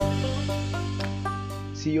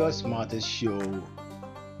Serious Matters show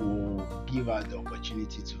will give us the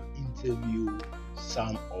opportunity to interview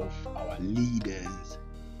some of our leaders,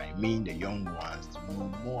 I mean the young ones, to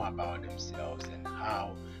know more about themselves and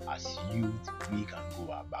how, as youth, we can go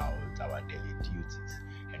about our daily duties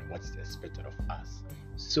and what is expected of us.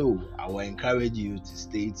 So, I will encourage you to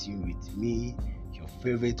stay tuned with me, your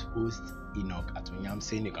favorite host, Enoch Atunyam,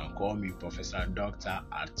 saying you can call me Professor Dr.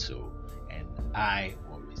 Ato, and I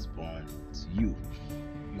will respond to you.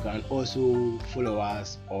 You can also follow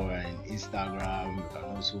us on Instagram. You can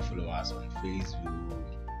also follow us on Facebook,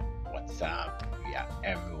 WhatsApp. We are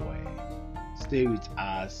everywhere. Stay with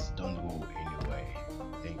us. Don't go anywhere.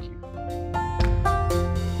 Thank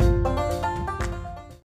you.